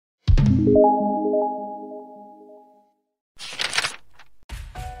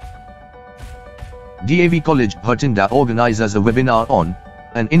DAV College Bhatinda organizes a webinar on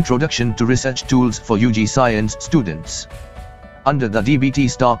an introduction to research tools for UG Science students. Under the DBT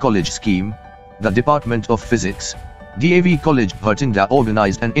Star College scheme, the Department of Physics, DAV College Bhatinda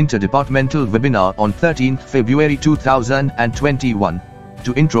organized an interdepartmental webinar on 13th February 2021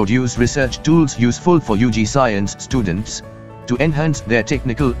 to introduce research tools useful for UG Science students to enhance their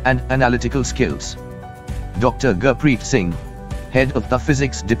technical and analytical skills. Dr. Gurpreet Singh, head of the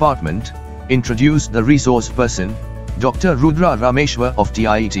Physics Department, introduced the resource person, Dr. Rudra Rameshwar of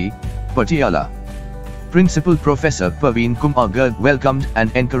TIET, Patiala. Principal Professor Parveen Kumar Garg welcomed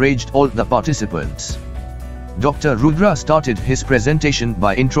and encouraged all the participants. Dr. Rudra started his presentation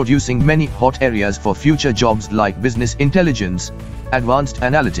by introducing many hot areas for future jobs like business intelligence, advanced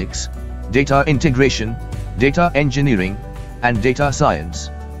analytics, data integration, data engineering, and data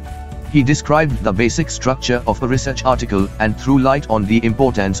science. He described the basic structure of a research article and threw light on the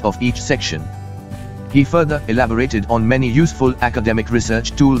importance of each section. He further elaborated on many useful academic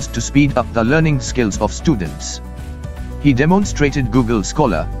research tools to speed up the learning skills of students. He demonstrated Google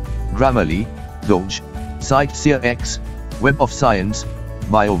Scholar, Grammarly, Doge, CiteSeerX, Web of Science,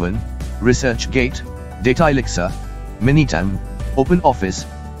 BioVan, ResearchGate, Data Elixir, Minitab, OpenOffice,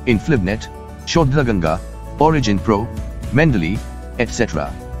 InfluBNet, Shodhraganga, Origin Pro, Mendeley, etc.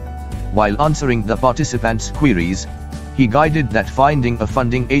 While answering the participants' queries, he guided that finding a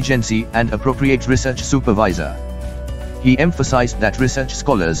funding agency and appropriate research supervisor. He emphasized that research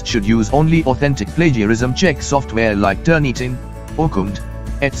scholars should use only authentic plagiarism check software like Turnitin, Occamd,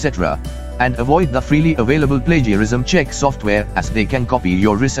 etc., and avoid the freely available plagiarism check software as they can copy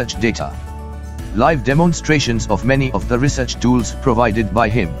your research data. Live demonstrations of many of the research tools provided by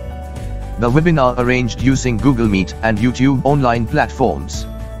him. The webinar arranged using Google Meet and YouTube online platforms.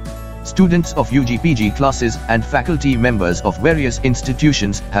 Students of UG/PG classes and faculty members of various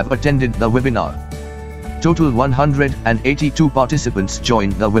institutions have attended the webinar. Total 182 participants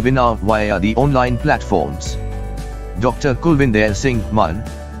joined the webinar via the online platforms. Dr. Kulvinder Singh Mann,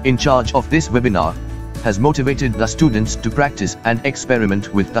 in charge of this webinar, has motivated the students to practice and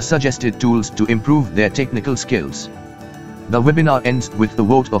experiment with the suggested tools to improve their technical skills. The webinar ends with a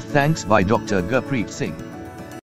vote of thanks by Dr. Gurpreet Singh.